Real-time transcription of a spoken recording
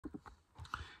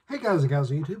Hey guys and gals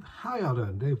on YouTube, how y'all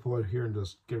doing? Dave Boyd here, and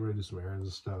just getting ready to do some errands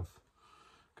and stuff.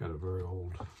 Got a very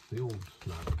old, the old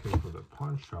knife came from the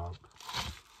pawn shop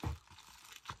a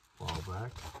while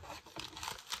back.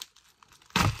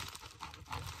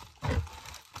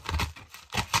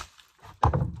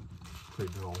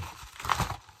 Pretty dull,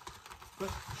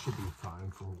 but should be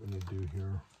fine for what we need to do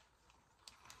here.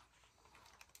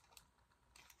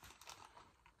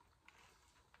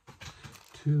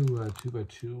 Two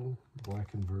 2x2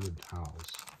 black inverted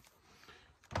towels.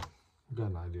 I've got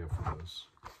an idea for this.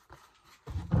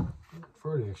 I've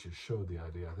already actually showed the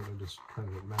idea. I think I'm just trying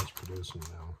to get mass producing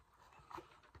now.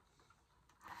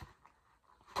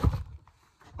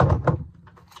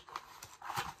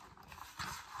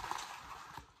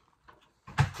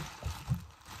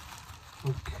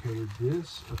 Okay,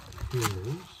 this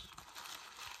appears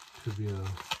to be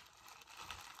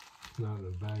not in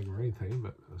a bag or anything,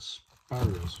 but a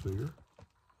Spyros figure.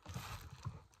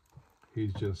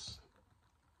 He's just,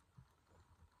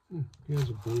 he has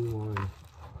a blue line.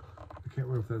 I can't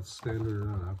remember if that's standard or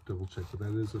not. I have to double check, but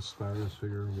that is a Spyros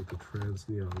figure with the trans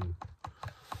neon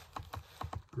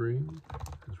green,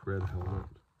 his red helmet.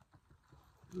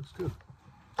 Looks good.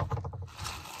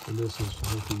 And this is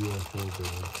with the UFO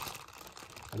band.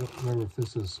 I don't remember if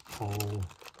this is all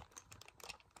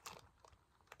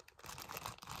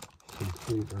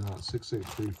complete or not.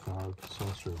 6835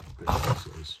 saucer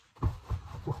bases.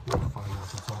 We'll find out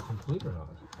if it's all complete or not.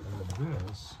 And this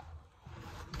is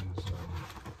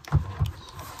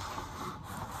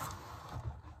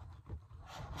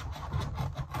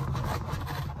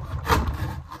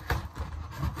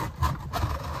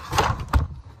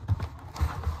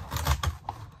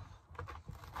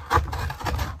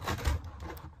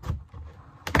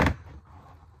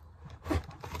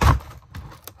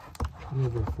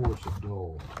Never force a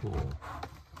dull tool.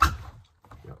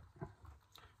 Yep.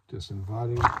 Just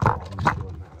inviting problems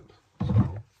doing that. So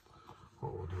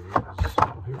what we'll do is,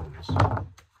 oh, here it is.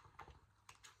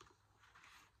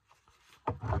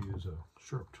 I'll use a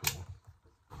sharp tool.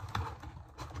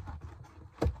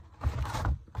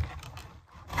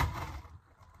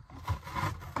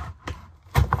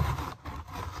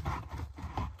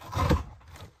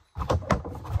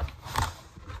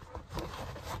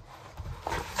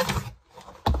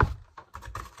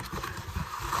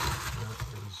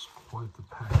 Quite the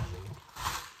packaging.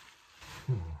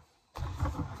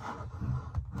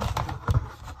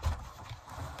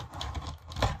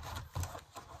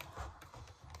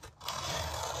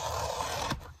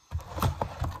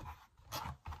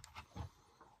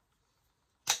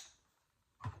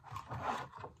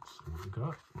 Let's see what we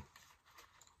got.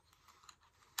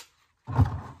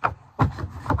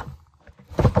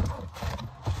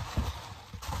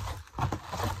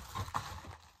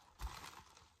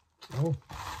 Oh.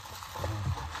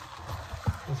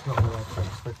 That's not what I was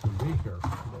expecting to be here,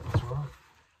 but that's all right.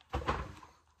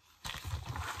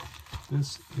 This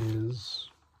is,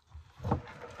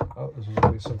 oh, this is going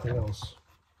to be something else.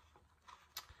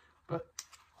 But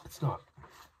it's not.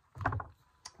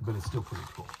 But it's still pretty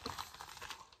cool.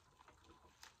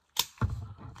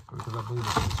 Because I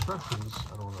believe the instructions,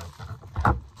 I don't want to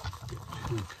get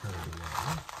too carried away.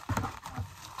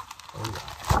 Oh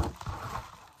yeah.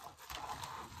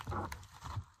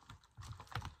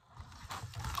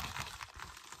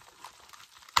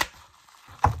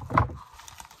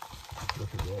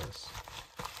 Look at this.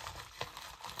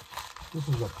 This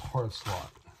is a part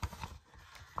slot.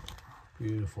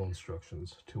 Beautiful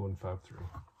instructions. 2153.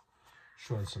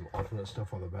 Showing some alternate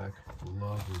stuff on the back.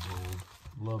 Love these old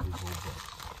books.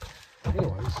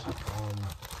 Anyways,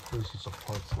 this is a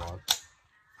part slot.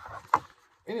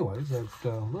 Anyways, I'm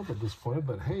a little bit disappointed,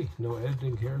 but hey, no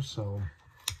editing here, so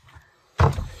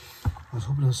I was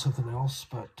hoping it was something else,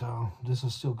 but this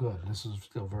is still good. This is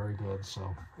still very good.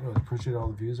 So, anyways, appreciate all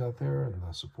the views out there and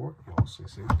the support. You all stay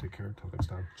safe. Take care. Until next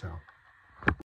time. Ciao.